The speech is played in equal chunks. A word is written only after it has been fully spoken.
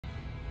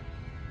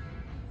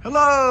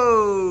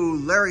Hello,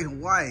 Larry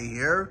Hawaii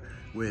here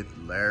with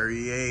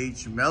Larry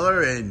H.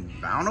 Miller in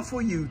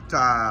Bountiful,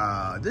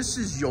 Utah. This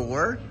is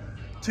your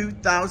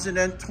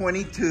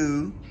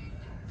 2022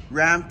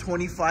 Ram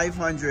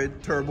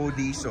 2500 Turbo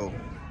Diesel.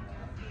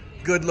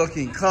 Good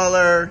looking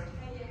color,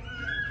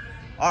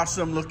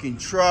 awesome looking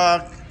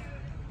truck.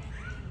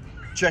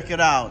 Check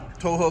it out,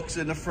 tow hooks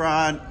in the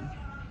front,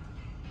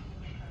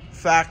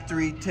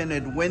 factory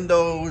tinted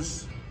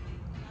windows.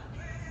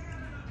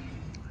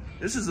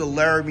 This is a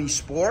Laramie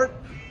Sport.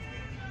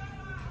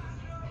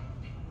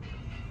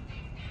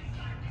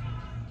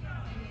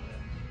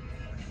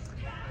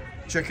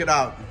 Check it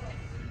out.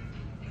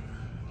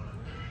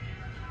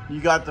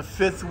 You got the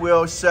fifth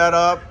wheel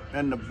setup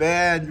and the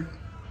bed,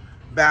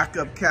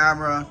 backup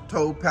camera,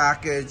 tow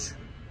package,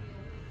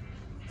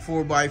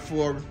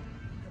 4x4.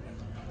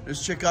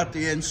 Let's check out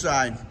the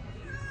inside.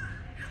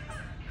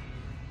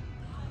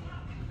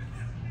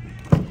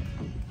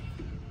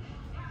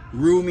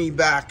 Roomy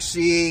back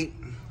seat.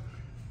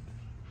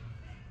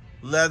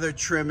 Leather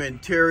trim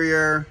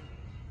interior.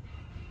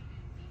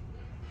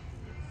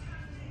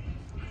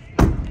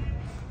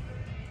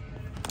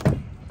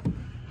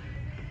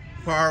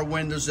 Power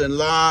windows and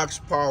locks,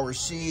 power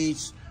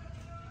seats.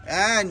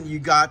 And you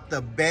got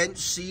the bench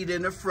seat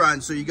in the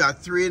front. So you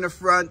got 3 in the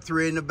front,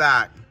 3 in the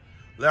back.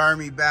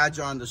 Laramie badge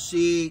on the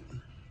seat.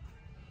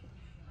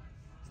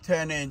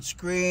 10-inch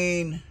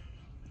screen.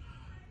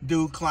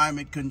 Dual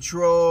climate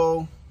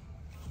control.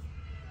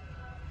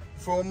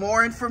 For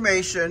more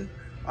information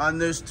on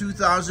this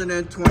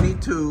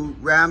 2022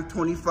 Ram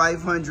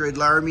 2500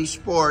 Laramie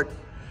Sport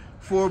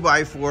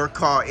 4x4,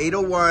 call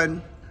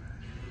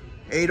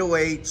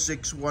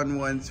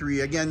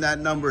 801-808-6113. Again, that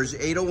number is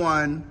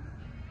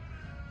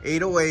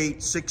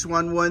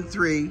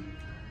 801-808-6113,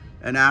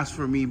 and ask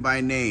for me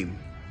by name,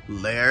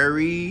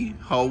 Larry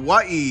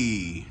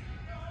Hawaii.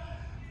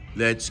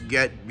 Let's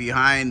get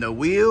behind the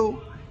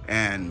wheel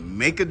and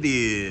make a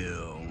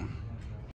deal.